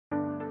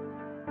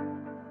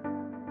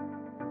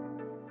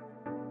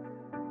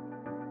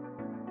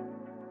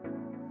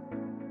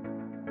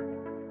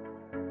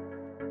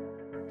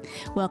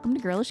Welcome to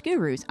Girlish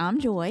Gurus. I'm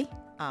Joy.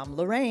 I'm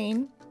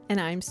Lorraine. And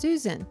I'm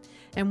Susan.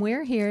 And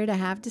we're here to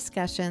have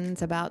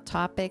discussions about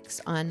topics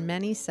on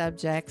many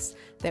subjects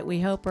that we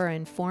hope are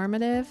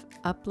informative,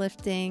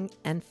 uplifting,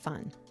 and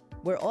fun.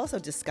 We're also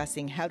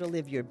discussing how to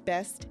live your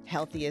best,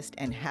 healthiest,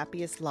 and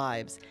happiest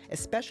lives,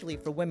 especially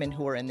for women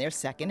who are in their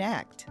second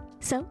act.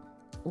 So,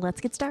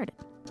 let's get started.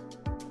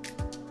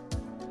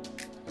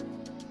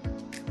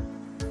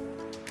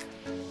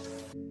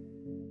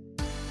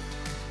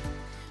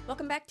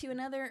 Welcome back to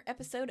another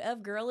episode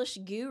of Girlish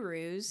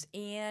Gurus,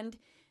 and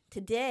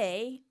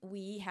today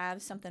we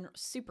have something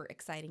super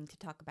exciting to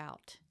talk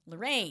about.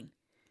 Lorraine,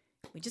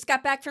 we just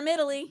got back from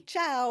Italy.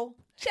 Ciao.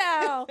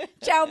 Ciao.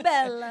 Ciao,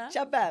 Bella.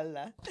 Ciao,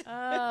 Bella.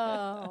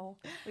 Oh,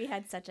 we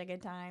had such a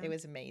good time. It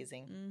was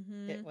amazing.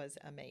 Mm-hmm. It was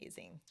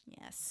amazing.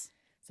 Yes.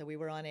 So we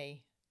were on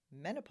a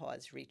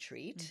menopause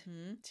retreat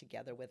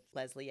together with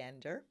Leslie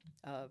Ender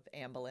of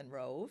Amberlin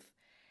Rove,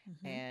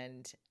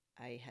 and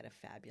I had a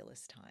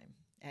fabulous time.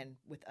 And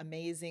with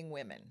amazing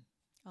women.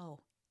 Oh,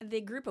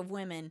 the group of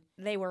women,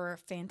 they were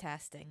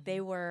fantastic. They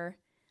were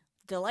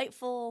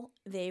delightful.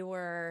 They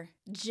were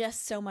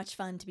just so much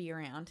fun to be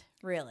around,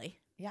 really.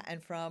 Yeah,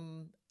 and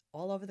from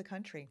all over the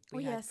country.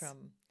 We had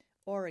from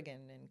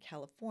Oregon and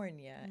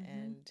California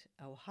and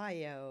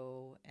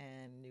Ohio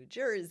and New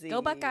Jersey.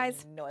 Go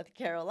Buckeyes. And North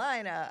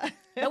Carolina.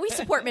 But we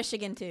support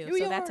Michigan too, New so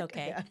York. that's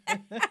okay. Yeah.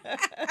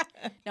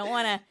 Don't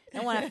want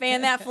to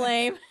fan that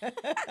flame.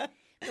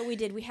 But we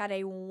did. We had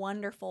a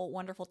wonderful,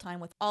 wonderful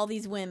time with all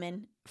these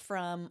women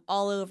from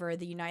all over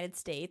the United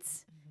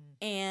States.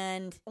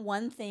 And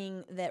one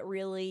thing that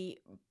really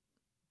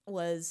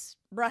was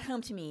brought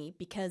home to me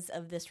because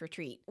of this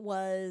retreat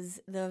was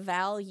the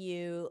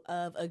value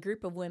of a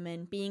group of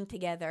women being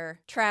together,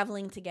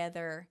 traveling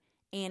together,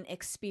 and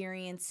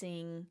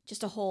experiencing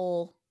just a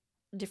whole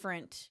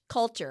different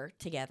culture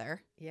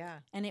together.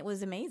 Yeah. And it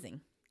was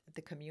amazing.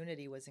 The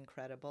community was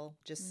incredible,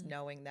 just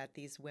knowing that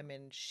these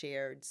women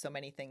shared so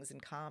many things in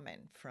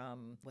common,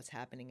 from what's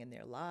happening in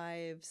their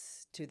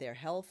lives to their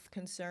health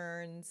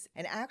concerns.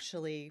 And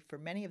actually, for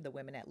many of the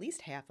women, at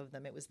least half of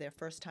them, it was their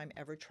first time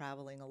ever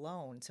traveling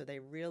alone. So they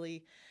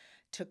really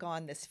took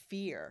on this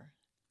fear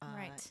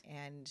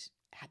and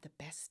had the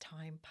best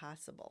time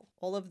possible.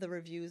 All of the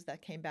reviews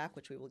that came back,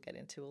 which we will get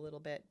into a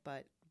little bit,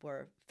 but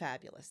were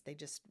fabulous. They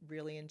just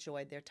really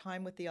enjoyed their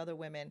time with the other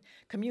women.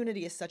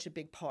 Community is such a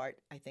big part,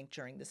 I think,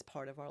 during this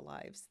part of our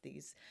lives,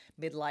 these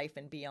midlife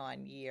and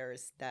beyond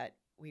years, that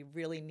we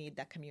really need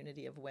that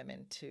community of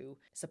women to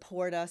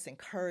support us,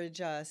 encourage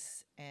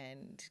us,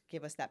 and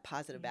give us that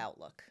positive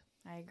outlook.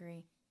 I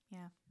agree.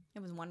 Yeah.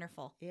 It was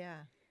wonderful. Yeah.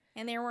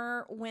 And there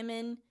were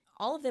women,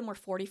 all of them were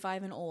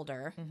 45 and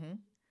older,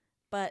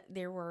 but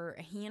there were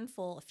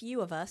a few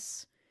of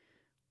us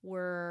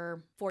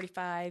were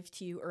 45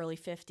 to early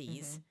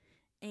 50s.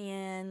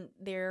 And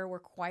there were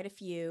quite a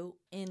few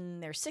in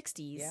their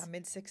 60s. Yeah,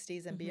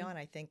 mid-60s and beyond.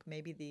 I think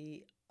maybe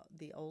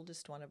the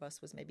oldest one of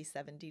us was maybe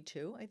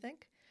 72, I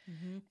think.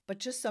 But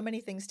just so many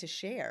things to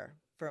share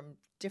from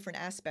different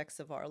aspects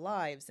of our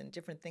lives and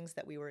different things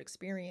that we were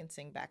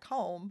experiencing back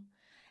home.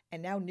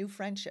 And now new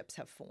friendships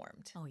have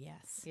formed. Oh,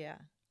 yes. Yeah.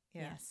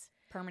 Yes.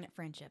 Permanent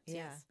friendships,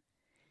 yes.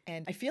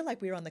 And I feel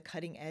like we're on the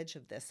cutting edge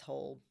of this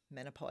whole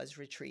menopause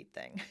retreat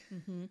thing.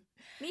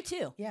 Me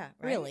too. Yeah.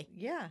 Right? Really?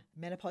 Yeah.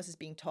 Menopause is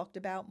being talked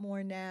about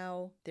more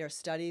now. There are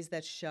studies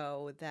that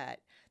show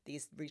that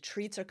these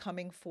retreats are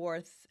coming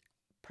forth,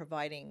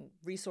 providing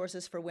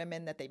resources for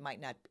women that they might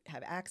not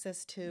have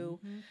access to,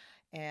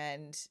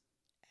 and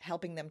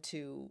helping them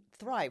to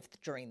thrive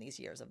during these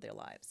years of their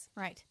lives.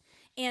 Right.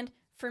 And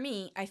for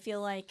me, I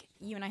feel like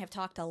you and I have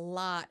talked a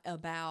lot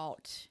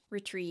about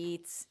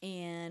retreats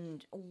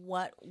and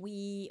what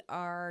we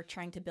are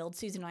trying to build.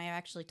 Susan and I have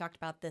actually talked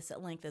about this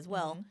at length as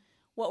well.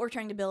 What we're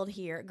trying to build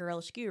here at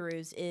Girlish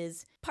Gurus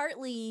is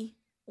partly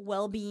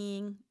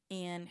well-being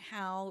and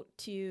how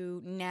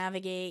to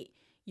navigate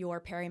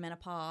your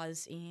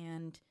perimenopause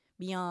and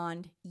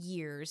beyond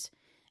years,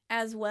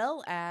 as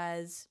well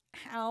as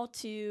how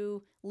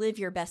to live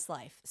your best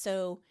life.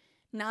 So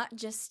not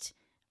just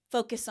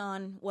focus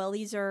on, well,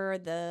 these are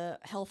the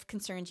health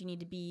concerns you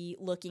need to be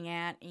looking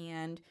at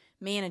and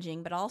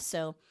managing, but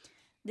also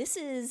this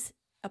is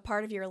a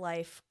part of your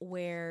life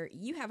where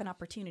you have an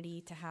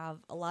opportunity to have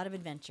a lot of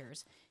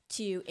adventures,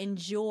 to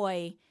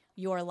enjoy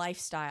your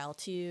lifestyle,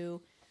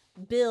 to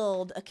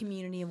build a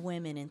community of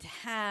women, and to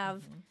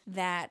have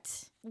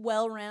that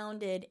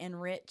well-rounded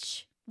and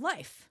rich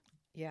life.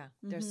 Yeah,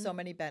 there's so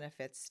many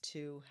benefits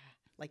to,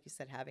 like you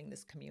said, having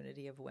this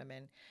community of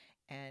women,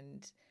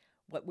 and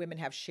what women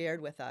have shared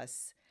with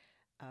us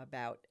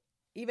about,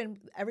 even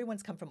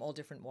everyone's come from all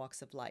different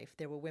walks of life.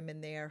 There were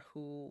women there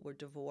who were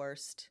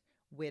divorced,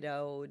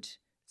 widowed,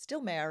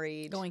 still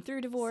married. Going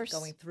through divorce.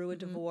 Going through a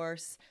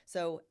divorce.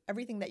 So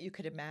everything that you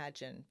could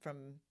imagine,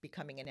 from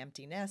becoming an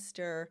empty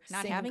nester,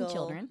 Not single, having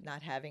children.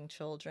 Not having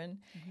children.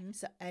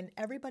 So, and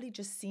everybody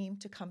just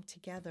seemed to come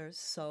together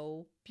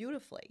so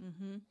beautifully.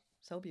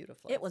 So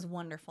beautifully. It was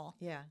wonderful.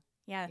 Yeah.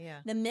 Yeah.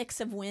 The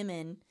mix of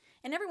women,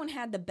 and everyone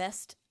had the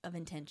best of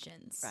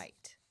intentions.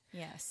 Right.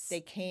 Yes.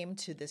 They came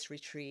to this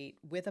retreat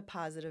with a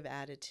positive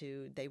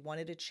attitude. They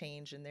wanted a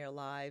change in their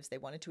lives. They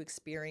wanted to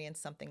experience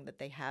something that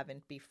they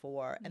haven't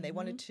before. And they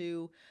wanted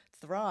to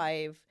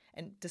thrive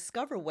and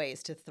discover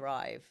ways to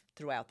thrive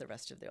throughout the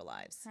rest of their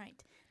lives.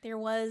 Right. There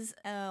was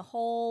a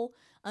whole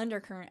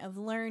undercurrent of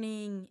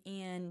learning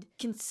and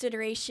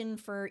consideration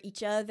for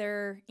each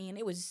other. And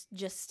it was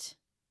just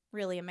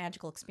really a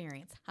magical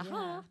experience. Ha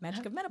ha.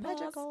 Magic of menopause.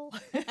 Magical.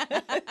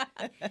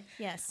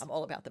 Yes. I'm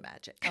all about the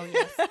magic. Oh,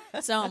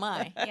 yes. So am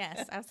I.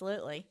 Yes,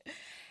 absolutely.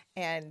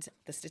 And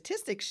the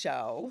statistics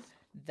show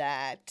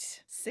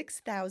that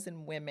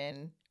 6,000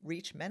 women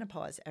reach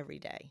menopause every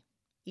day,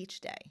 each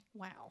day.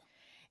 Wow.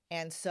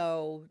 And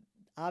so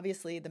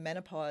obviously the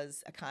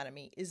menopause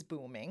economy is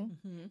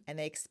booming, and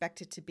they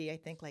expect it to be, I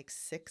think, like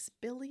 6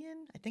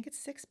 billion. I think it's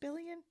 6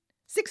 billion.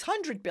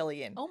 600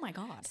 billion. Oh, my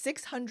God.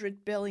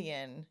 600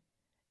 billion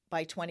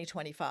by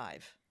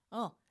 2025.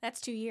 Oh, that's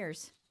 2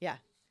 years. Yeah.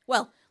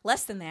 Well,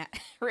 less than that,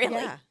 really.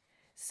 Yeah.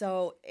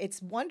 So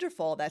it's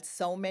wonderful that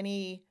so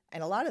many,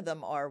 and a lot of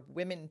them are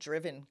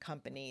women-driven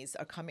companies,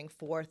 are coming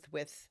forth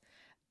with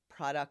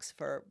products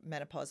for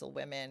menopausal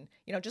women.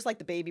 You know, just like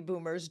the baby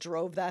boomers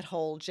drove that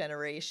whole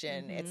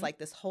generation, it's like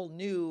this whole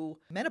new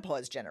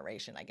menopause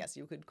generation, I guess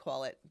you could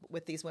call it,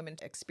 with these women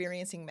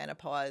experiencing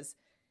menopause,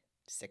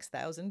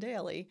 6,000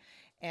 daily,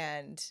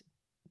 and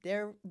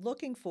they're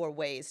looking for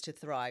ways to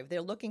thrive.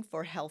 They're looking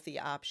for healthy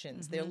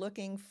options. They're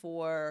looking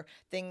for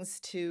things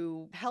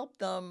to help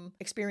them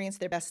experience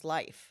their best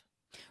life.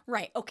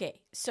 Right. Okay.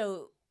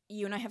 So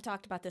you and I have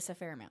talked about this a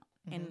fair amount,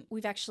 and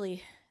we've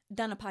actually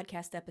done a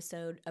podcast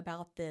episode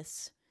about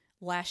this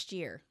last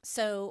year.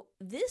 So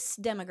this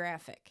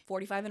demographic,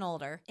 45 and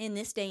older, in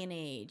this day and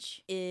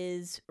age,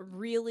 is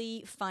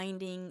really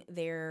finding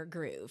their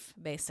groove,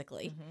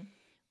 basically.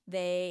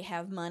 They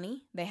have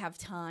money. They have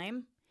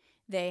time.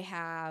 They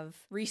have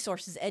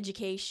resources,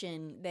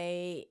 education,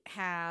 they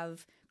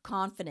have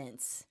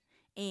confidence,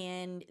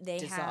 and they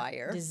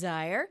have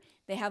desire.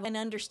 They have an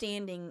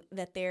understanding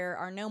that there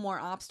are no more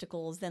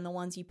obstacles than the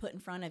ones you put in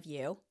front of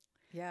you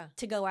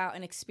to go out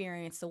and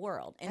experience the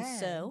world. And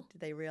so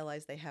they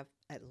realize they have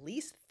at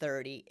least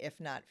 30, if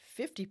not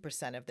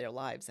 50% of their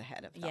lives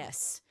ahead of them.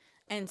 Yes.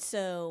 And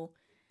so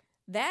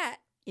that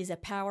is a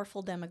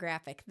powerful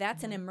demographic.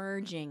 That's an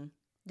emerging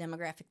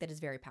demographic that is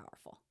very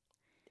powerful.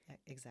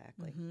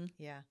 Exactly.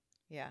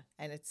 Yeah.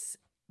 And it's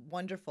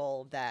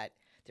wonderful that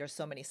there are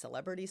so many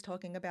celebrities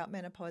talking about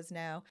menopause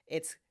now.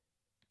 It's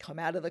come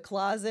out of the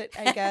closet,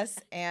 I guess.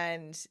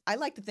 And I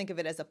like to think of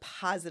it as a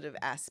positive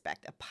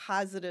aspect, a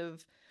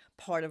positive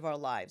part of our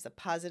lives, a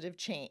positive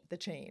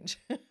change,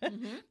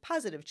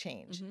 positive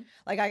change.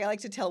 Like I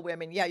like to tell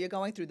women, yeah, you're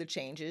going through the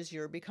changes.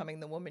 You're becoming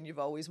the woman you've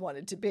always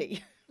wanted to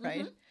be,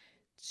 right?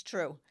 It's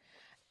true.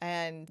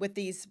 And with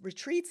these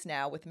retreats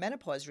now, with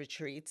menopause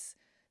retreats,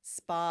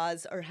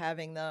 spas are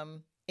having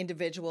them.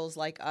 Individuals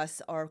like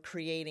us are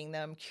creating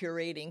them,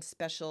 curating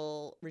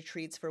special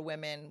retreats for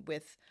women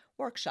with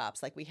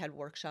workshops. Like we had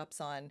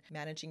workshops on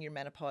managing your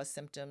menopause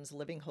symptoms,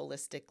 living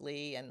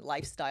holistically, and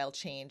lifestyle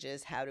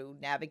changes, how to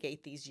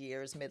navigate these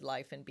years,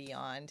 midlife and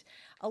beyond,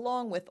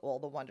 along with all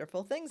the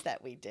wonderful things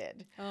that we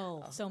did.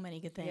 Oh, so many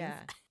good things. Yeah.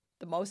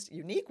 The most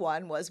unique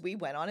one was we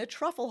went on a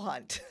truffle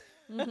hunt.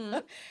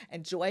 And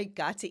Joy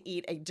got to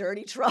eat a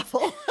dirty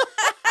truffle.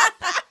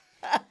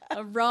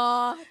 A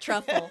raw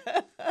truffle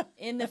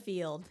in the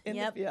field. In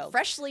the field.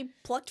 Freshly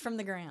plucked from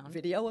the ground.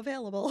 Video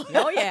available.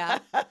 Oh, yeah.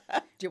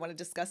 Do you want to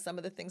discuss some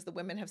of the things the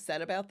women have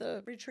said about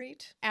the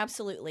retreat?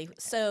 Absolutely.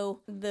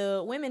 So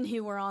the women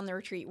who were on the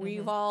retreat,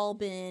 we've all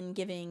been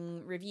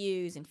giving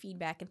reviews and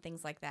feedback and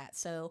things like that.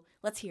 So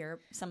let's hear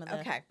some of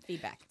the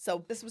feedback.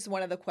 So this was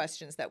one of the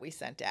questions that we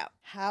sent out.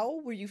 How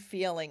were you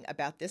feeling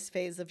about this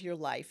phase of your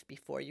life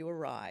before you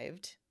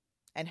arrived?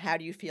 And how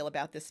do you feel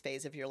about this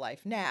phase of your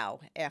life now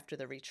after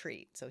the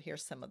retreat? So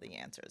here's some of the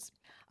answers.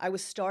 I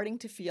was starting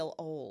to feel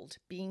old.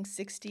 Being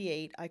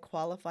 68, I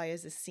qualify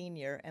as a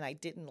senior, and I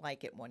didn't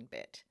like it one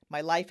bit.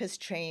 My life has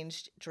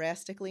changed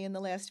drastically in the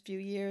last few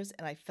years,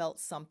 and I felt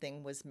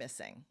something was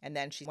missing. And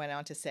then she went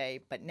on to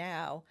say, but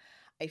now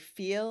I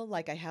feel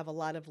like I have a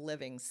lot of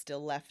living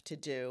still left to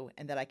do,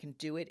 and that I can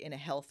do it in a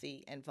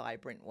healthy and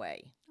vibrant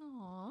way.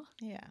 Aw.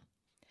 Yeah.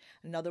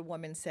 Another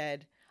woman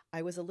said,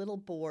 I was a little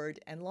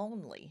bored and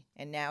lonely.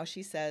 And now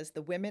she says,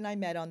 the women I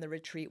met on the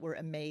retreat were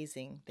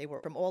amazing. They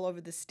were from all over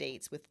the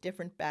states with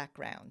different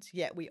backgrounds,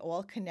 yet we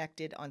all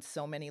connected on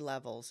so many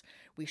levels.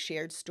 We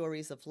shared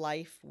stories of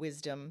life,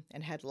 wisdom,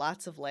 and had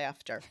lots of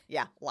laughter.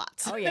 Yeah,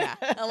 lots. Oh, yeah,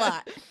 a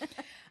lot.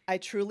 I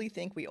truly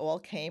think we all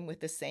came with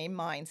the same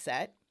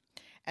mindset,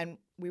 and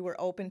we were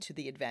open to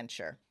the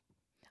adventure.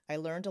 I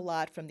learned a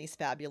lot from these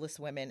fabulous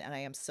women, and I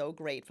am so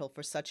grateful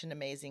for such an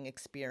amazing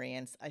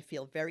experience. I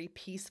feel very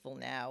peaceful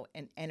now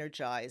and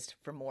energized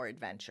for more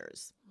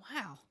adventures.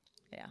 Wow.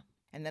 Yeah.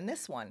 And then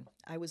this one,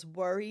 I was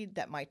worried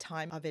that my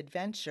time of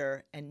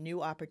adventure and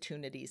new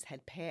opportunities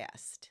had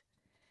passed.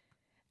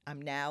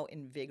 I'm now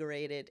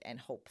invigorated and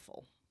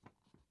hopeful.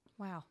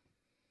 Wow.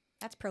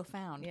 That's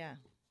profound. Yeah.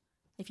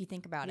 If you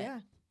think about it.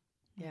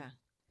 Yeah.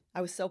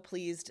 I was so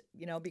pleased,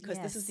 because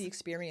this is Yes. the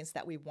experience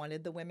that we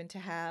wanted the women to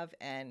have.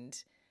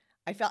 And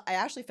I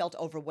actually felt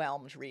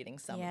overwhelmed reading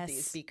some of these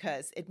Yes.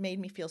 because it made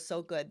me feel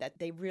so good that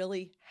they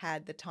really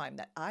had the time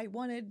that I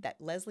wanted, that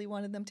Leslie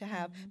wanted them to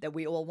have, that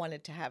we all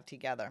wanted to have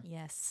together.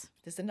 Yes.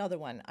 There's another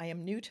one. I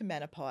am new to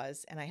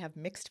menopause and I have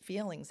mixed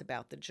feelings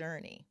about the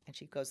journey. And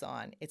she goes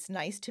on, it's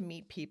nice to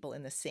meet people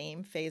in the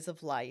same phase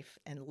of life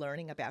and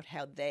learning about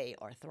how they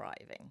are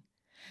thriving.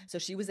 So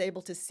she was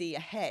able to see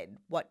ahead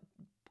what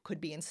could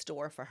be in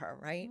store for her,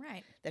 right?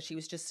 Right. That she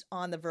was just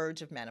on the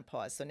verge of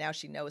menopause. So now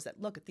she knows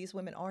that, look, these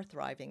women are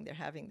thriving. They're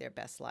having their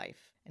best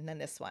life. And then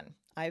this one.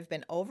 I've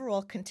been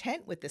overall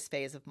content with this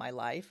phase of my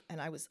life,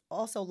 and I was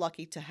also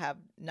lucky to have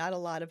not a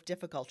lot of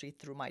difficulty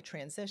through my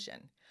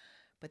transition.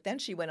 But then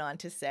she went on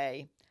to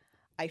say,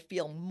 I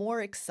feel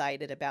more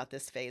excited about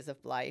this phase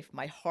of life.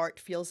 My heart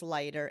feels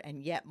lighter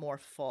and yet more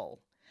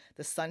full.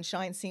 The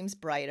sunshine seems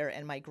brighter,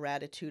 and my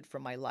gratitude for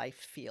my life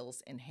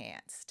feels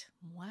enhanced.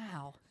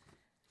 Wow.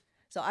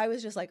 So I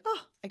was just like,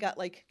 oh, I got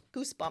like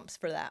goosebumps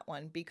for that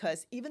one,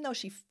 because even though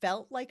she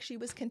felt like she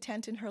was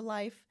content in her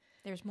life,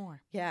 There's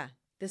more. yeah,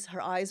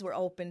 her eyes were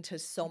open to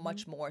so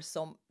much more,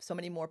 so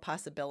many more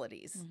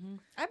possibilities.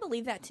 I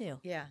believe that too.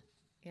 Yeah,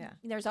 yeah.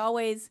 There's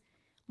always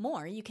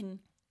more. You can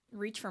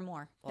reach for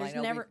more. Well, I There's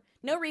know never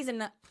no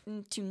reason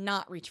to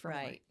not reach for more.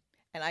 Right.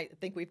 And I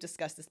think we've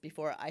discussed this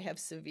before. I have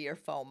severe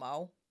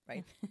FOMO,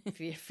 right?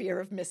 Fear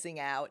of missing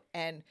out.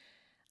 And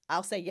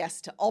I'll say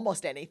yes to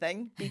almost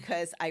anything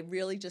because I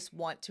really just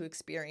want to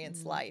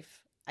experience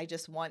life. I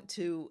just want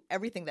to,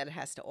 everything that it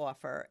has to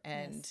offer,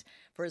 and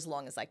for as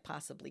long as I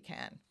possibly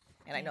can.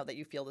 And I know that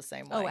you feel the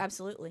same way. Oh,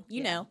 absolutely.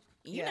 You know.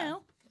 You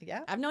know.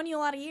 Yeah. I've known you a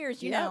lot of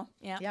years. You know.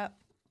 Yeah. Yeah.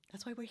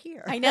 That's why we're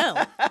here. I know.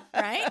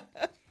 Right?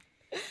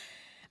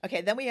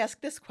 Okay, then we ask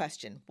this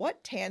question.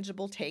 What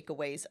tangible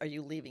takeaways are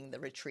you leaving the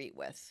retreat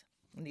with?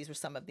 And these were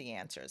some of the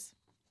answers.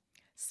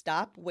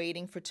 Stop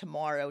waiting for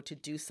tomorrow to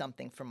do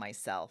something for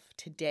myself.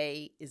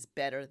 Today is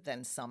better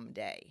than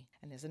someday.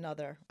 And there's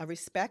another. A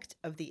respect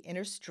of the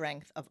inner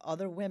strength of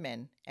other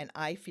women, and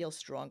I feel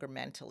stronger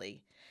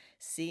mentally,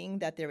 seeing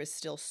that there is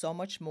still so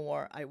much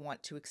more I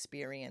want to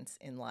experience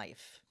in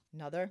life.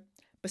 Another.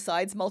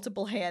 Besides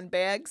multiple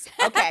handbags.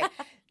 Okay,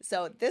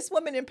 so this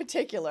woman in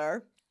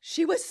particular,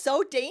 she was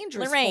so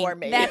dangerous Lorraine, for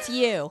me. that's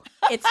you.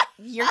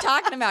 You're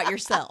talking about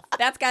yourself.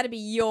 That's got to be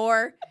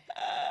your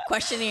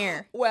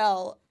questionnaire.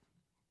 Well,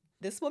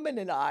 this woman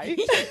and I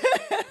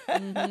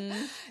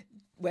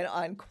went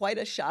on quite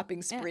a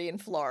shopping spree in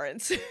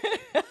Florence.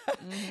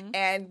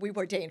 And we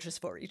were dangerous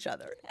for each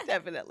other,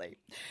 definitely.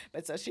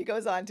 But so she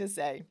goes on to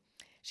say,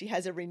 she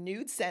has a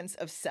renewed sense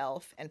of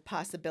self and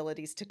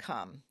possibilities to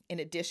come, in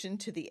addition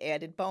to the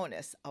added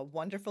bonus, a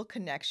wonderful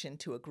connection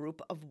to a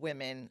group of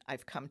women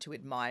I've come to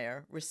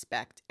admire,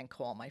 respect, and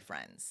call my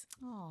friends.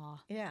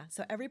 Aw. Yeah,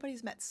 so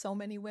everybody's met so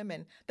many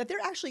women that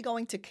they're actually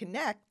going to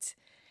connect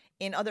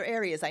in other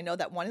areas. I know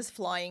that one is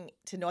flying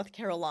to North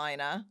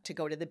Carolina to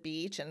go to the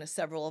beach, and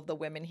several of the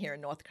women here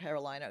in North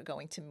Carolina are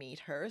going to meet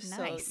her.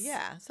 Nice. So,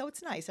 yeah, so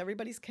it's nice.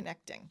 Everybody's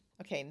connecting.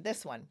 Okay,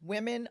 this one.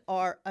 Women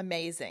are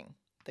amazing.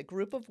 The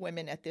group of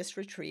women at this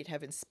retreat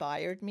have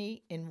inspired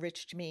me,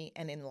 enriched me,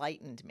 and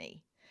enlightened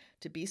me.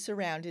 To be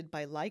surrounded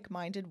by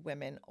like-minded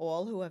women,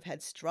 all who have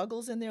had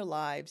struggles in their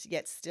lives,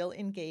 yet still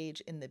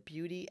engage in the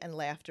beauty and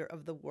laughter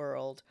of the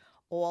world,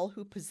 all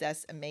who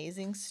possess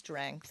amazing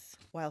strength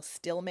while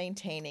still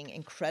maintaining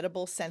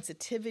incredible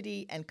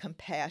sensitivity and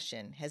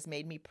compassion, has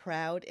made me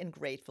proud and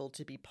grateful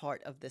to be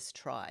part of this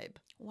tribe.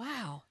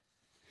 Wow.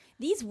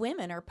 These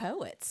women are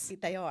poets.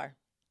 They are.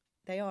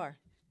 They are.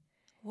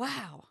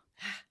 Wow.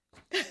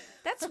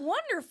 That's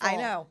wonderful. I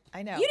know.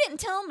 You didn't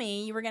tell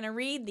me you were going to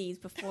read these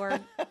before.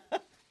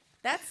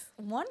 That's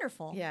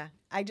wonderful. Yeah.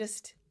 I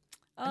just,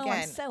 Oh,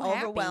 again, I'm so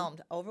happy.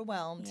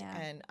 overwhelmed. Yeah.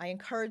 And I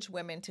encourage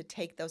women to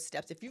take those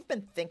steps. If you've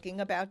been thinking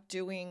about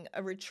doing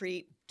a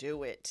retreat,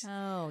 do it.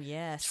 Oh,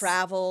 yes.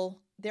 Travel.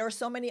 There are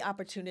so many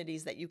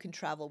opportunities that you can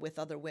travel with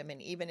other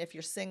women. Even if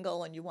you're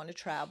single and you want to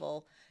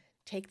travel,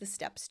 take the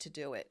steps to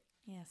do it.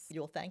 Yes.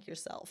 You'll thank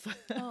yourself.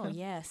 Oh,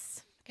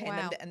 yes. Okay,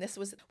 Wow. and this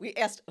was, we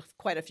asked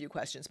quite a few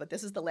questions, but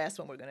this is the last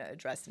one we're going to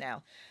address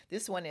now.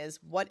 This one is,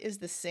 what is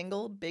the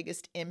single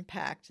biggest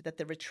impact that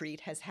the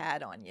retreat has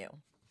had on you?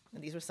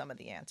 And these were some of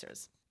the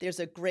answers. There's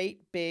a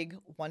great, big,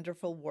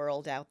 wonderful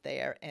world out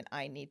there, and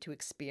I need to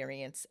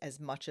experience as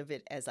much of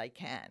it as I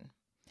can.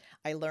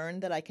 I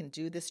learned that I can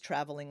do this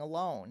traveling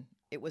alone.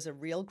 It was a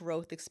real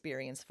growth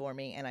experience for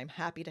me, and I'm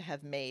happy to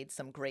have made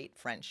some great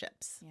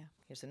friendships. Yeah.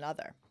 Here's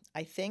another.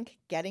 I think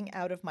getting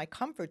out of my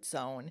comfort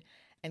zone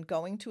and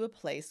going to a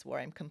place where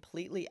I'm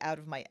completely out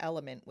of my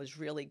element was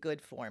really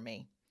good for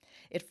me.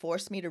 It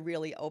forced me to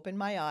really open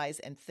my eyes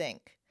and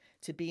think,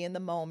 to be in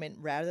the moment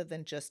rather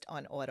than just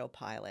on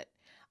autopilot.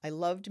 I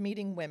loved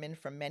meeting women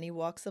from many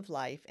walks of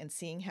life and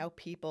seeing how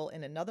people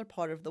in another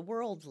part of the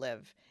world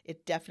live.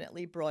 It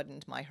definitely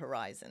broadened my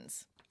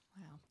horizons.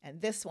 Wow.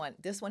 And this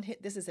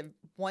is a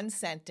one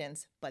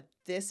sentence, but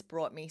this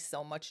brought me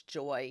so much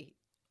joy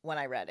when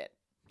I read it.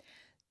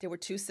 There were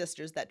two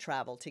sisters that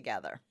traveled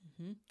together.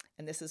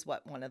 And this is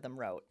what one of them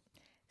wrote.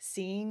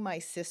 seeing my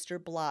sister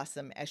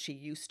blossom as she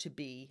used to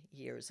be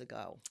years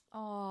ago.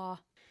 Aw.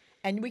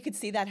 And we could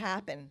see that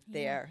happen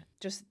there.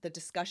 Just the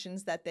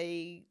discussions that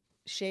they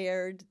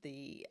shared,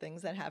 the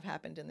things that have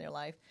happened in their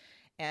life.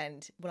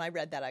 And when I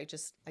read that, I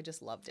just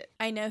loved it.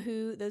 I know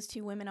who those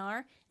two women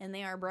are, and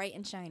they are bright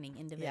and shining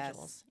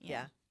individuals.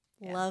 Yes.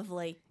 Yeah.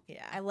 Lovely.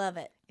 Yeah. I love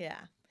it. Yeah.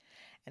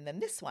 And then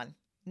this one,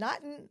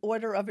 not in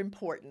order of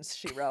importance,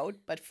 she wrote,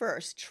 but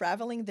first,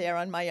 traveling there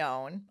on my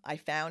own, I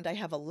found I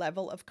have a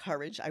level of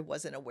courage I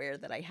wasn't aware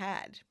that I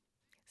had.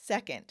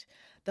 Second,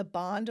 the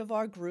bond of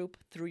our group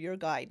through your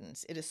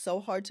guidance. It is so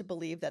hard to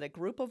believe that a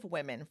group of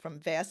women from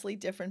vastly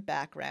different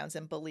backgrounds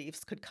and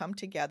beliefs could come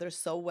together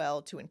so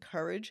well to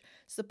encourage,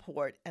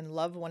 support, and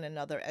love one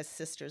another as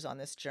sisters on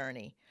this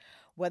journey.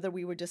 Whether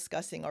we were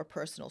discussing our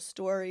personal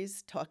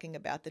stories, talking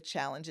about the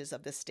challenges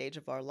of this stage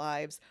of our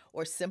lives,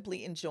 or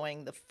simply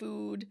enjoying the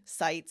food,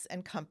 sights,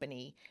 and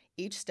company,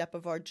 each step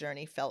of our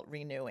journey felt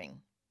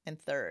renewing. And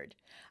third,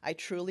 I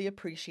truly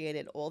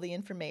appreciated all the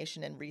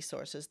information and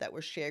resources that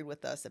were shared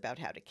with us about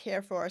how to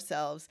care for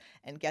ourselves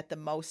and get the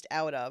most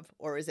out of,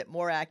 or is it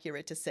more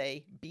accurate to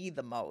say, be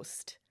the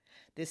most,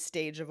 this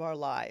stage of our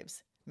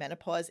lives.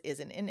 Menopause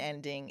isn't an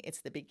ending,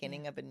 it's the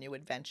beginning of a new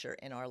adventure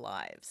in our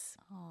lives.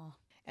 Oh.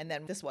 And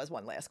then this was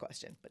one last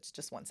question, but it's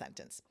just one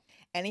sentence.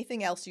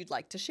 Anything else you'd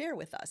like to share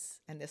with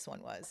us? And this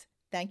one was,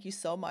 thank you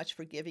so much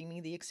for giving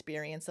me the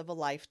experience of a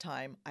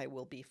lifetime. I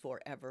will be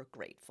forever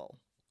grateful.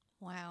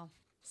 Wow.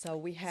 So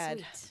we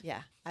had, Sweet.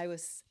 I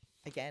was,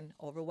 again,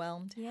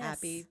 overwhelmed, Yes.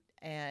 happy,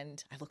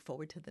 and I look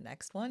forward to the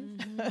next one.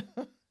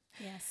 Mhm.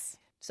 Yes.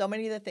 So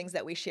many of the things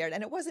that we shared,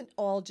 and it wasn't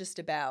all just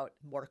about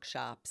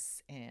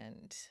workshops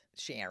and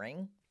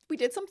sharing. We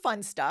did some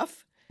fun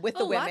stuff with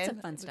the women. Lots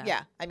of fun stuff.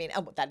 Yeah, I mean,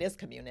 that is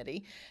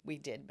community. We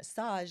did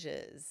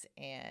massages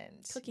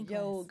and Cooking class.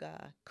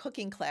 yoga,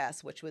 cooking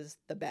class, which was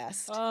the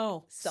best.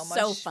 Oh, so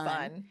much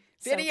fun.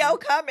 So Video fun.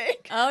 coming.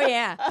 Oh,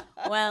 yeah.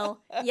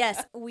 Well,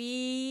 yes,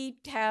 we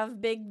have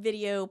big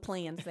video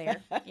plans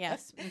there.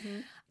 Yes.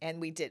 Mm-hmm.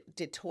 And we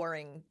did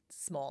touring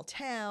small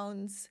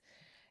towns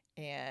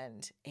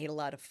and ate a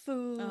lot of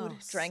food, Oh,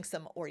 drank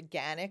some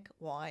organic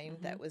wine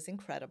that was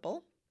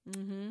incredible.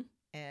 Mm-hmm.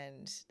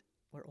 And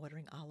we're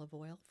ordering olive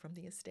oil from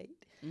the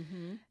estate.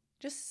 Mm-hmm.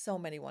 Just so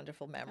many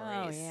wonderful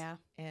memories. Oh, yeah.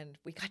 And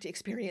we got to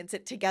experience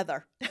it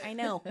together. I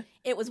know.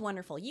 It was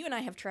wonderful. You and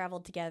I have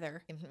traveled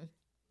together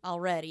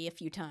already a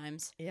few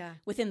times Yeah.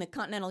 within the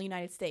continental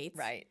United States.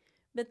 Right.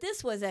 But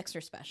this was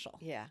extra special.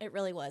 Yeah. It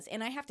really was.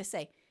 And I have to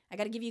say, I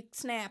got to give you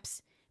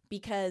snaps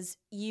because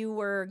you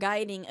were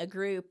guiding a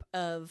group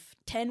of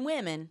 10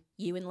 women,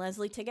 you and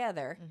Leslie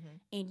together,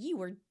 and you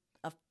were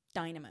a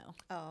dynamo.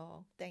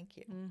 Oh, thank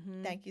you.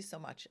 Mm-hmm. Thank you so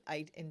much.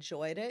 I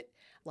enjoyed it.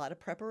 A lot of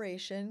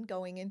preparation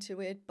going into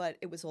it, but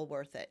it was all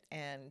worth it.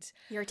 And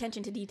Your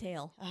attention to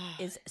detail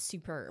is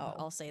superb. Oh,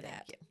 I'll say thank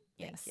that. you.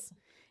 Yes. Thank you.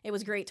 It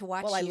was great to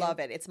watch Well, you. I love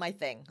it. It's my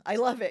thing. I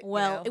love it.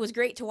 Well, it was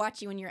great to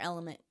watch you in your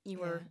element. You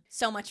Yeah. were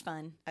so much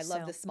fun. I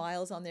love So, the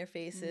smiles on their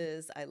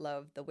faces. I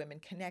love the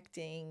women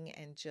connecting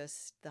and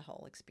just the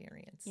whole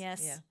experience.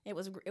 Yes. Yeah. It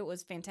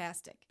was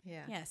fantastic.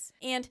 Yeah. Yes.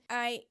 And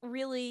I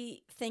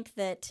really think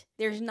that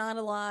there's not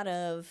a lot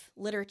of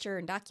literature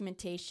and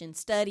documentation,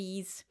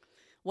 studies,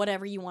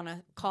 whatever you want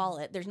to call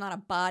it. There's not a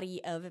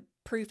body of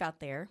proof out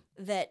there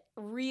that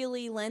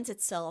really lends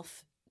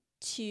itself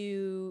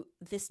to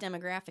this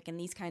demographic and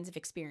these kinds of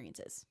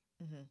experiences,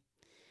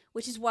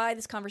 which is why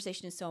this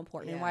conversation is so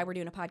important and Yeah. why we're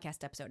doing a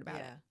podcast episode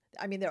about it.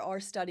 I mean, there are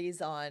studies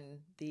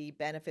on the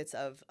benefits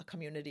of a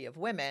community of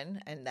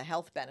women and the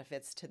health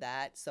benefits to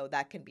that. So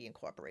that can be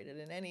incorporated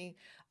in any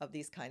of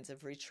these kinds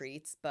of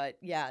retreats. But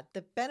yeah,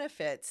 the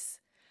benefits,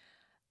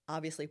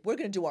 obviously, we're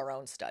going to do our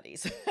own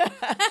studies.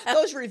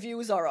 Those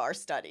reviews are our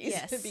studies.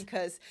 Yes.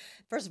 Because,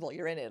 first of all,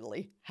 you're in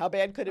Italy. How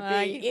bad could it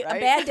be? A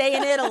right? bad day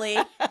in Italy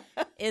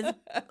is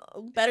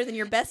better than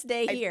your best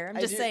day here.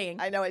 I'm just saying.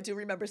 I know. I do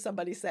remember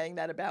somebody saying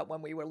that about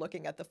when we were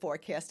looking at the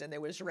forecast and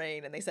there was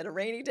rain. And they said a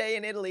rainy day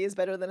in Italy is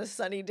better than a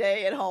sunny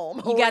day at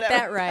home. You got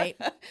that right.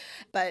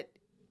 But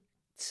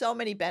so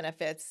many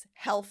benefits,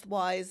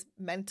 health-wise,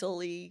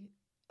 mentally,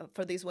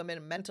 for these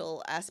women,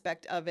 mental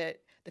aspect of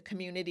it, the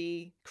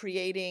community,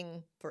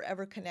 creating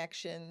forever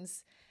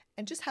connections,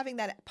 and just having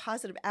that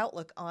positive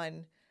outlook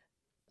on,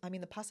 I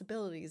mean, the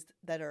possibilities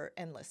that are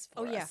endless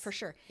for us. Oh, yeah, for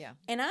sure. Yeah.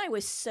 And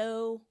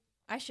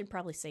I should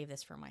probably save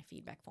this for my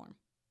feedback form.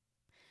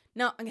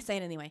 No, I'm going to say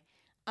it anyway.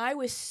 I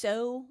was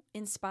so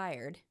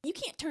inspired. You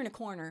can't turn a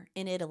corner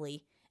in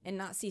Italy and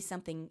not see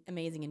something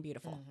amazing and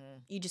beautiful.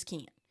 You just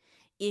can't.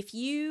 If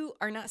you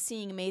are not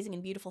seeing amazing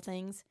and beautiful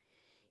things,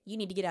 you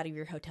need to get out of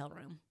your hotel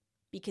room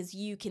because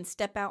you can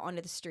step out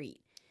onto the street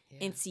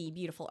and see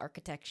beautiful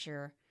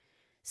architecture,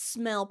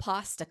 smell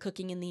pasta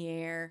cooking in the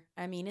air.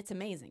 I mean, it's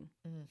amazing.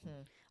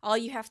 All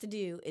you have to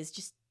do is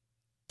just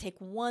take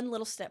one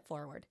little step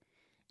forward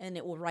and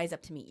it will rise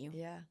up to meet you.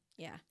 Yeah.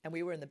 Yeah. And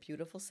we were in the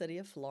beautiful city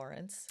of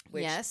Florence,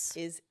 which Yes.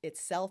 is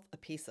itself a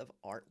piece of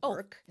artwork.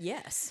 Oh,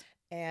 yes.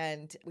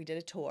 And we did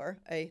a tour,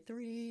 a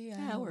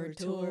 3-hour Hour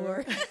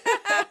tour. tour.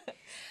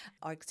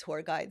 Our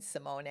tour guide,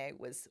 Simone,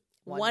 was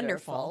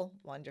Wonderful.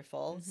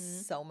 Mhm.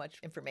 So much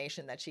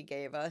information that she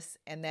gave us.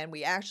 And then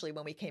we actually,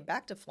 when we came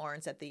back to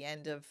Florence at the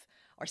end of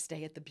our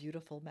stay at the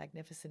beautiful,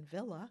 magnificent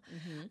villa,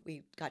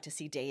 we got to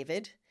see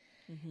David.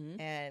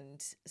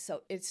 And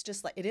so it's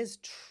just like, it is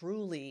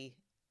truly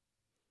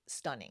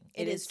stunning.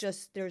 It is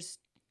just, there's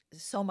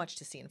so much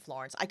to see in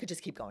Florence. I could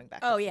just keep going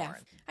back to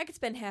Florence. I could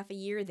spend half a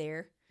year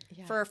there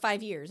Yeah. for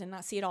 5 years and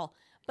not see it all.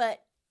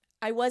 But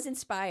I was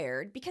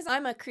inspired because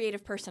I'm a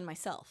creative person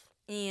myself.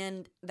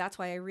 And that's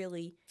why I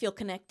really feel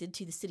connected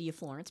to the city of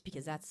Florence,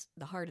 because that's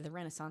the heart of the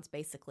Renaissance,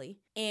 basically.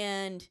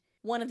 And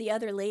one of the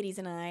other ladies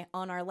and I,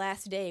 on our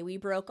last day, we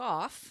broke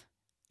off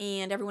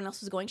and everyone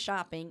else was going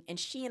shopping. And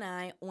she and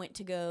I went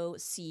to go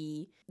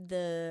see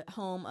the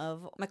home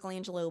of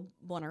Michelangelo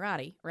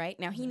Buonarroti, right?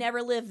 Now, he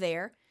never lived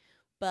there,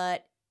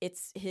 but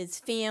it's his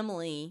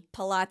family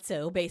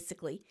palazzo,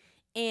 basically.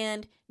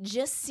 And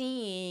just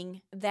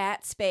seeing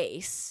that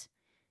space,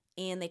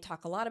 and they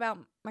talk a lot about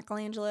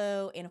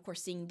Michelangelo, and of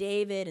course seeing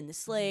David and the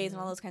slaves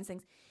and all those kinds of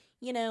things.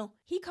 You know,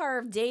 he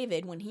carved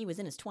David when he was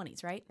in his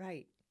 20s, right?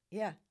 Right.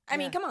 Yeah. I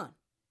mean, come on.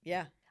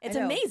 Yeah. It's I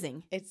know.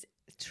 amazing. It's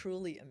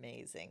truly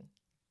amazing.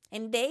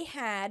 And they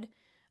had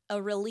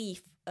a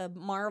relief, a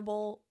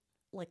marble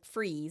like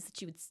frieze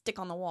that you would stick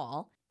on the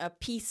wall, a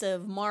piece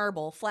of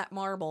marble, flat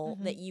marble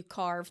that you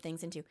carve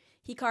things into.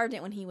 He carved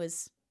it when he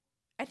was,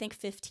 I think,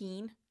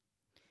 15.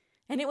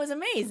 And it was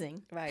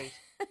amazing. Right.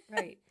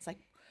 Right. It's like,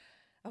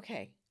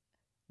 okay,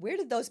 where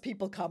did those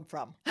people come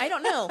from? I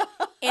don't know.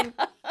 And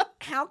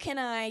how can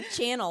I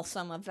channel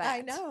some of that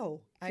I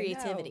know.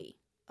 creativity?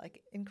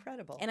 Like,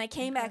 incredible. And I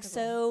came back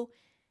so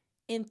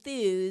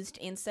enthused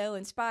and so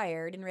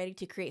inspired and ready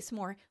to create some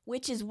more,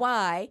 which is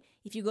why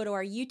if you go to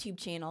our YouTube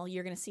channel,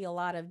 you're going to see a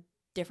lot of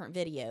different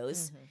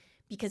videos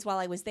because while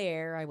I was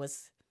there, I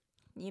was,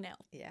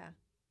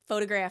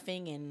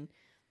 photographing and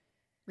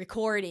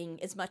recording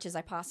as much as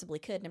I possibly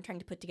could. And I'm trying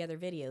to put together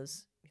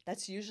videos.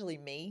 That's usually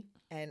me.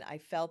 And I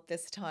felt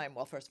this time,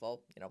 well, first of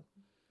all,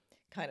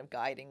 kind of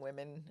guiding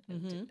women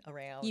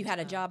around. You had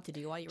a job to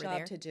do while you were there.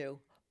 Job to do.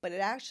 But it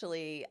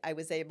actually, I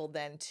was able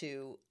then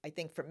to, I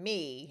think for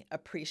me,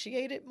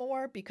 appreciate it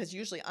more because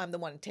usually I'm the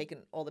one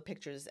taking all the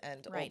pictures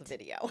and all the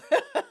video.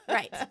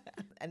 Right.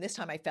 And this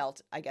time I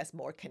felt, I guess,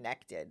 more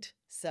connected.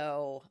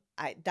 So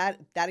that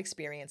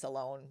experience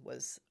alone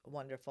was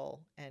wonderful.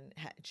 And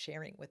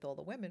sharing with all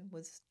the women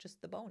was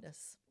just the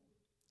bonus.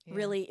 Yeah.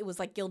 Really, it was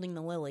like gilding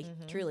the lily,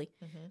 truly.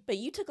 But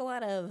you took a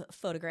lot of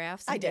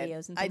photographs and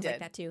videos and things like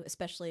that too,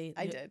 especially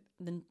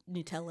the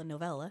Nutella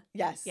novella.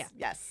 Yes,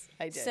 yes,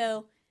 I did.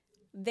 So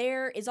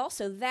there is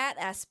also that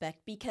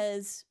aspect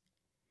because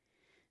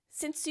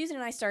since Susan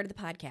and I started the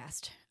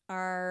podcast,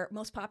 our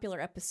most popular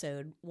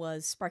episode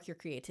was Spark Your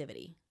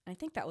Creativity. I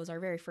think that was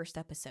our very first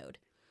episode.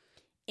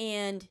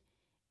 And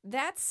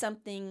that's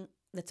something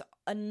that's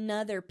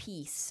another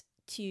piece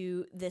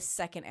to this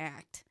second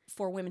act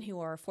for women who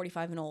are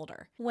 45 and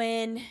older.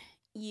 When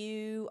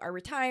you are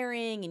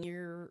retiring and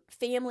your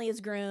family has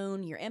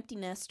grown, you're empty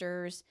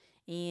nesters,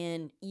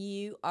 and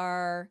you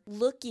are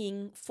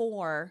looking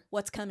for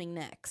what's coming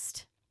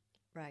next.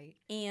 Right.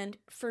 And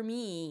for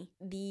me,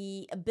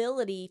 the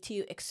ability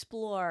to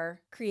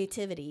explore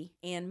creativity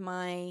and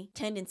my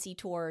tendency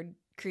toward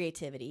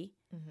creativity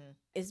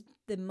is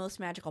the most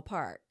magical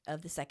part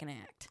of the second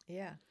act.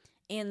 Yeah.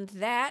 And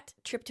that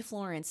trip to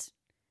Florence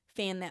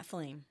fanned that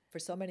flame. For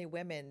so many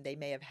women, they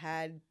may have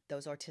had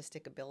those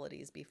artistic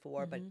abilities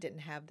before, but didn't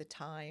have the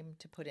time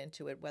to put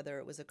into it, whether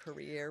it was a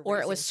career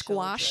or it was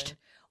squashed.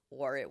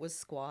 Or it was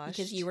squashed.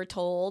 Because you were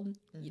told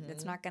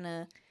it's not going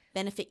to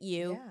benefit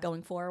you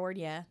going forward.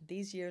 Yeah.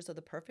 These years are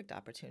the perfect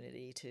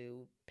opportunity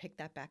to pick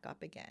that back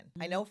up again.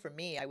 I know for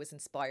me, I was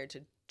inspired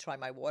to try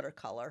my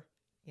watercolor,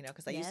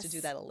 because I used to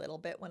do that a little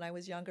bit when I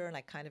was younger and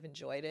I kind of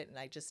enjoyed it. And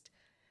I just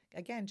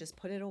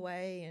put it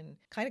away and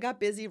kind of got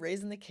busy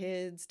raising the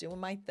kids, doing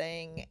my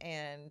thing.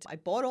 And I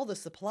bought all the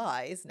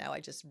supplies. Now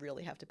I just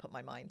really have to put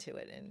my mind to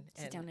it and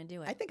sit down and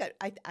do it. I think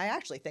I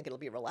actually think it'll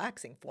be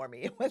relaxing for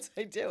me once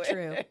I do it.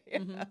 True.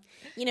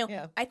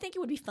 I think it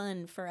would be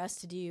fun for us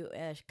to do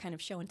a kind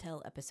of show and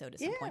tell episode at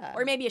some point,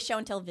 or maybe a show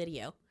and tell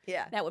video.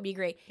 Yeah. That would be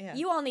great. Yeah.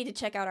 You all need to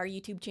check out our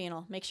YouTube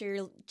channel. Make sure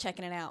you're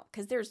checking it out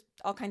because there's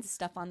all kinds of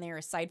stuff on there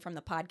aside from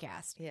the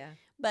podcast. Yeah.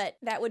 But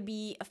that would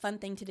be a fun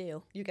thing to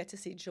do. You get to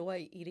see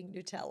Joy eating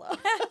Nutella.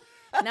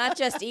 Not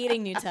just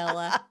eating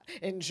Nutella.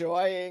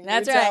 Enjoying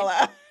That's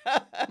Nutella.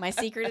 Right. My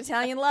secret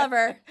Italian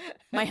lover.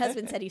 My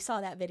husband said he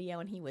saw that video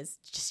and he was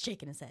just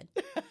shaking his head.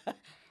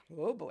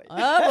 Oh, boy.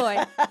 Oh,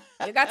 boy.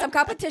 You got some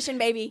competition,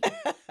 baby.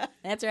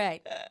 That's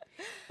right.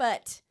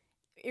 But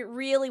it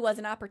really was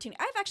an opportunity.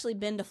 I've actually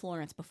been to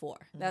Florence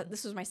before.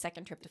 This was my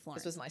second trip to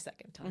Florence. This was my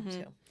second time,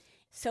 too.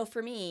 So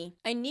for me,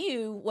 I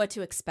knew what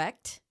to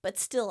expect, but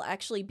still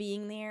actually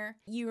being there,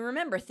 you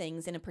remember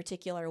things in a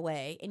particular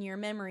way, and your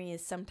memory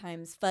is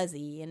sometimes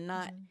fuzzy and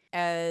not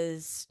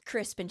as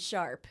crisp and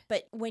sharp.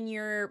 But when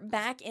you're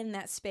back in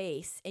that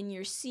space and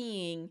you're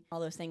seeing all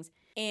those things,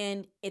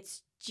 and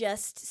it's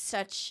just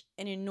such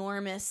an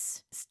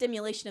enormous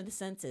stimulation of the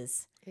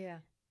senses. Yeah.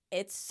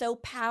 It's so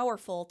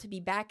powerful to be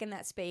back in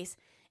that space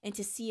and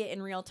to see it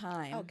in real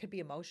time. Oh, it could be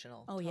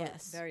emotional. Oh,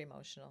 yes. Very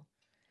emotional.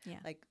 Yeah.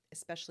 Like,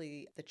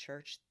 especially the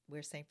church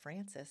where St.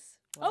 Francis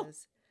Oh.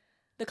 was.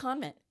 The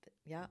convent.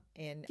 Yeah.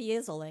 In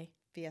Fiesole.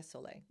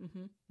 Fiesole.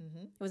 Mm-hmm. Mm-hmm.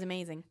 It was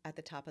amazing. At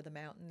the top of the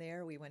mountain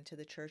there, we went to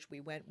the church.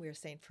 We went where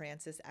St.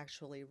 Francis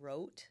actually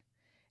wrote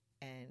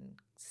and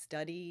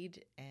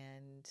studied,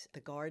 and the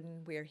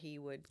garden where he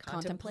would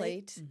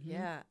contemplate. Mm-hmm.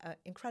 Yeah,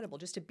 incredible.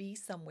 Just to be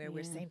somewhere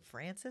where St.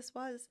 Francis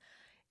was,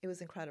 it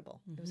was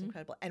incredible. It was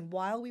incredible. And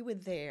while we were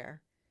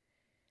there,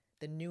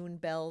 the noon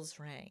bells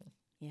rang.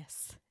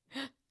 Yes.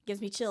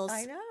 Gives me chills.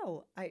 I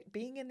know.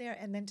 Being in there,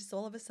 and then just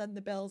all of a sudden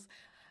the bells,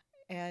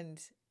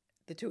 and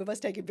the two of us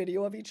taking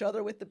video of each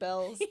other with the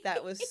bells.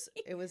 That was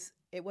it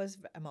was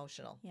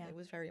emotional. Yeah. It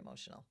was very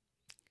emotional.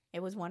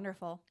 It was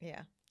wonderful.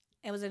 Yeah.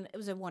 It was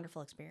a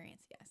wonderful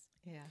experience, yes.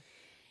 Yeah.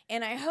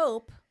 And I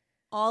hope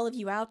all of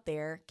you out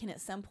there can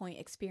at some point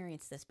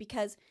experience this,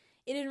 because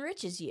it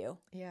enriches you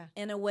Yeah.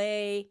 in a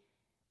way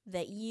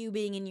that you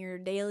being in your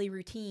daily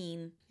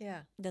routine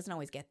Yeah. doesn't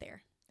always get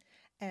there.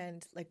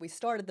 And like we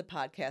started the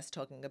podcast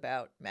talking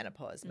about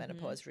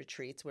menopause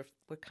retreats. We're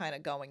kind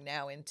of going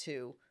now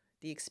into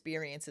the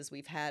experiences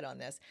we've had on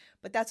this,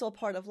 but that's all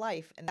part of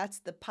life. And that's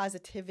the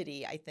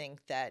positivity, I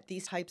think, that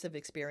these types of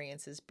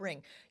experiences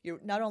bring.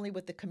 You're not only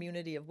with the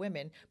community of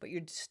women, but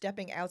you're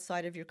stepping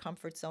outside of your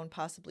comfort zone,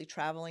 possibly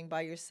traveling by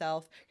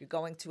yourself. You're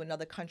going to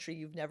another country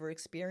you've never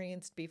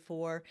experienced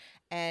before,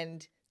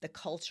 and the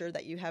culture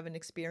that you haven't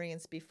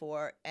experienced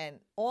before. And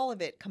all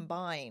of it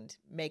combined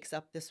makes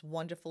up this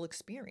wonderful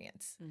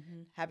experience.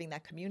 Mm-hmm. Having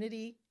that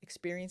community,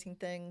 experiencing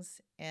things,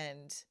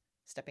 and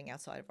stepping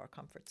outside of our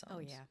comfort zones. Oh,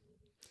 yeah.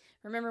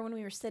 Remember when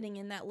we were sitting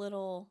in that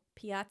little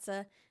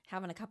piazza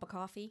having a cup of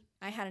coffee?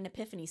 I had an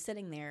epiphany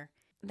sitting there.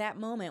 That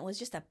moment was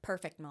just a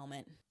perfect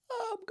moment.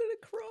 Oh, I'm going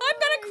to cry. I'm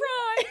going to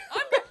cry.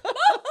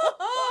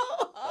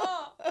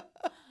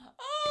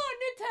 Oh,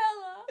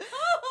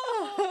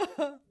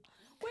 Nutella.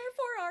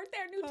 Wherefore art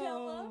there,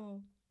 Nutella?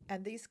 Oh.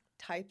 And these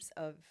types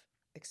of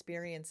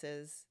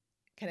experiences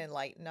can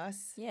enlighten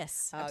us.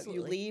 Yes, You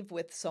absolutely. leave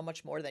with so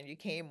much more than you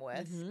came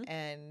with, Mhm.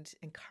 and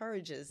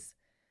encourages,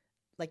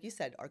 like you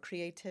said, our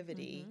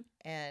creativity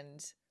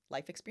and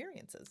life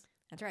experiences.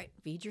 That's right.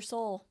 Feed your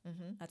soul.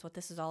 Mm-hmm. That's what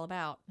this is all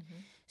about.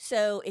 Mhm.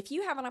 So if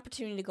you have an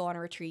opportunity to go on a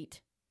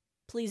retreat,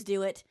 please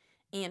do it.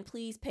 And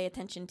please pay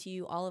attention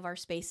to all of our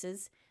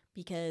spaces,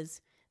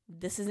 because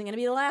this isn't going to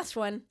be the last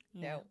one.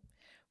 No,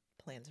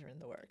 plans are in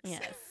the works.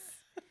 Yes.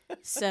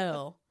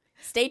 So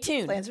stay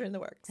tuned. Plans are in the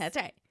works. That's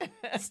right.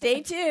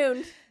 Stay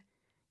tuned.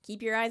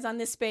 Keep your eyes on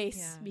this space,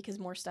 Yeah. because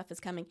more stuff is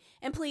coming.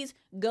 And please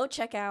go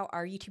check out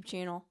our YouTube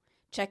channel.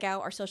 Check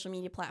out our social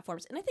media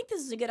platforms. And I think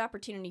this is a good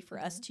opportunity for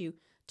us to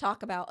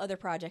talk about other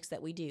projects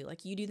that we do.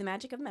 Like you do The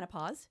Magic of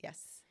Menopause.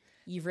 Yes.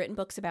 You've written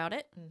books about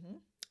it. Mm-hmm.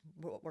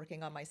 We're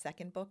working on my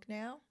second book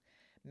now,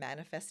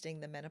 Manifesting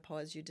the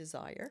Menopause You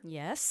Desire.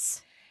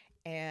 Yes.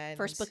 And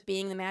First book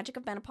being The Magic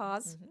of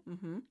Menopause.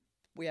 Mm-hmm.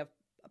 we have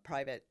a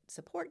private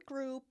support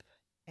group.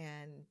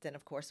 And then,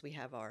 of course, we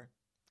have our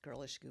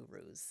Girlish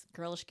Gurus.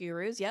 Girlish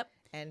Gurus, yep.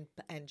 And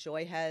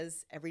Joy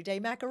has Everyday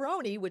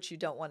Macaroni, which you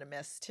don't want to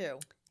miss, too.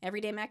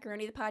 Everyday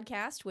Macaroni, the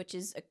podcast, which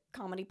is a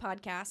comedy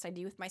podcast I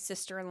do with my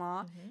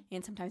sister-in-law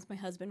and sometimes my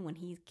husband when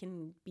he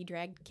can be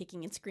dragged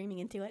kicking and screaming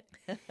into it.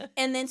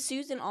 And then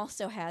Susan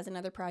also has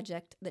another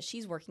project that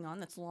she's working on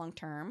that's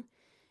long-term.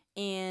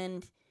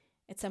 And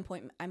at some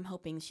point, I'm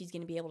hoping she's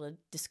going to be able to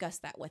discuss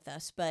that with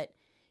us. But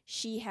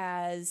she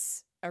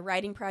has a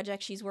writing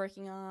project she's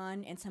working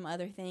on and some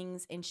other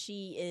things. And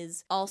she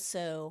is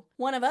also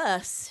one of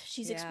us.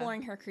 She's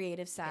exploring her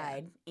creative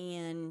side.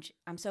 And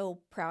I'm so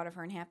proud of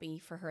her and happy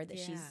for her that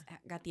she's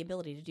got the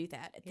ability to do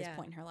that at this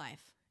point in her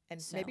life.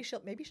 And So. maybe she'll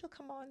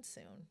come on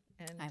soon.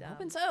 And I'm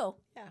hoping so.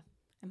 Yeah.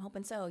 I'm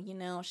hoping so. You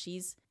know,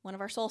 she's one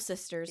of our soul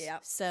sisters. Yeah.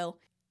 So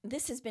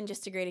this has been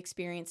just a great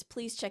experience.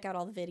 Please check out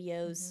all the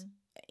videos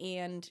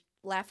and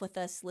laugh with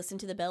us, listen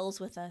to the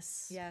bells with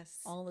us. Yes.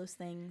 All those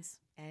things.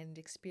 And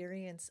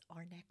experience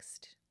our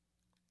next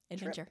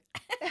Adventure.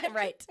 trip.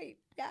 Right.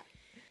 Yeah.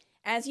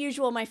 As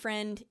usual, my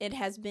friend, it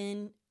has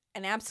been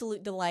an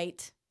absolute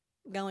delight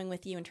going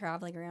with you and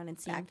traveling around and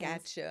seeing Back things.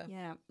 at you.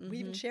 Yeah. We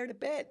even shared a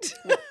bed.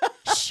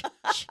 Shh,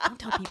 don't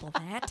tell people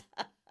that.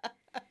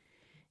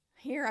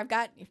 Here, I've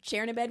got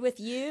sharing a bed with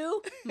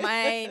you,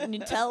 my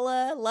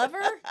Nutella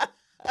lover.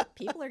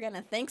 People are going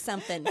to think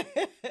something.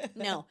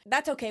 No,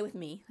 that's okay with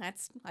me.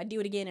 I'd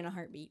do it again in a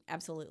heartbeat.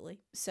 Absolutely.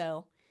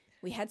 So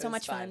we had so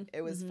much fun.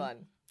 It was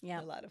fun.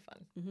 Yeah. A lot of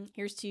fun.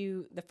 Here's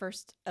to the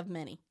first of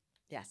many.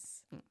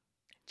 Yes.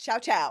 Ciao,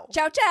 ciao.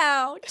 Ciao,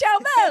 ciao. Ciao,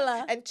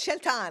 Bella. And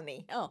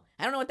Cent'anni. Oh,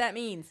 I don't know what that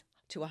means.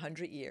 To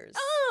 100 years.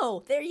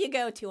 Oh, there you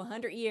go. To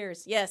 100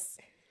 years. Yes.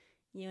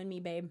 You and me,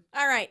 babe.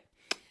 All right.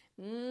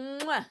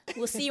 Mwah.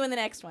 We'll see you in the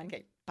next one.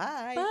 Okay.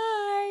 Bye.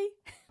 Bye.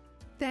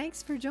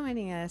 Thanks for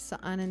joining us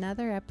on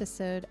another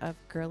episode of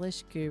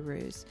Girlish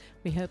Gurus.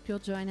 We hope you'll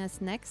join us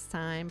next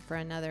time for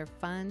another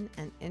fun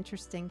and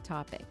interesting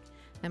topic.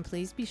 And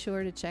please be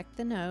sure to check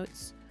the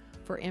notes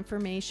for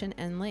information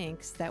and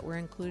links that were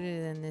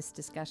included in this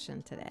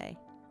discussion today.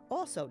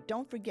 Also,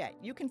 don't forget,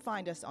 you can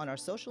find us on our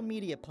social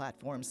media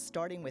platforms,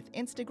 starting with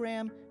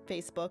Instagram,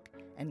 Facebook,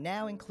 and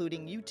now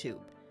including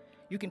YouTube.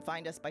 You can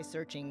find us by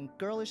searching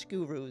Girlish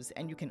Gurus,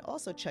 and you can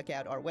also check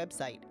out our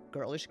website,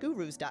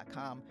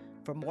 girlishgurus.com,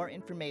 for more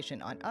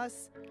information on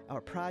us,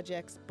 our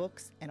projects,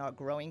 books, and our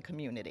growing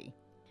community.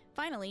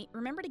 Finally,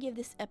 remember to give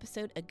this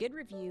episode a good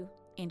review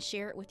and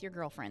share it with your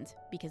girlfriends,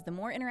 because the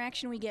more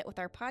interaction we get with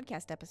our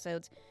podcast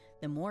episodes,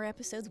 the more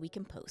episodes we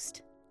can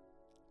post.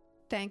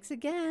 Thanks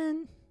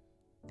again.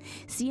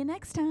 See you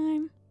next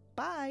time.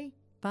 Bye.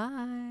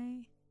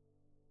 Bye.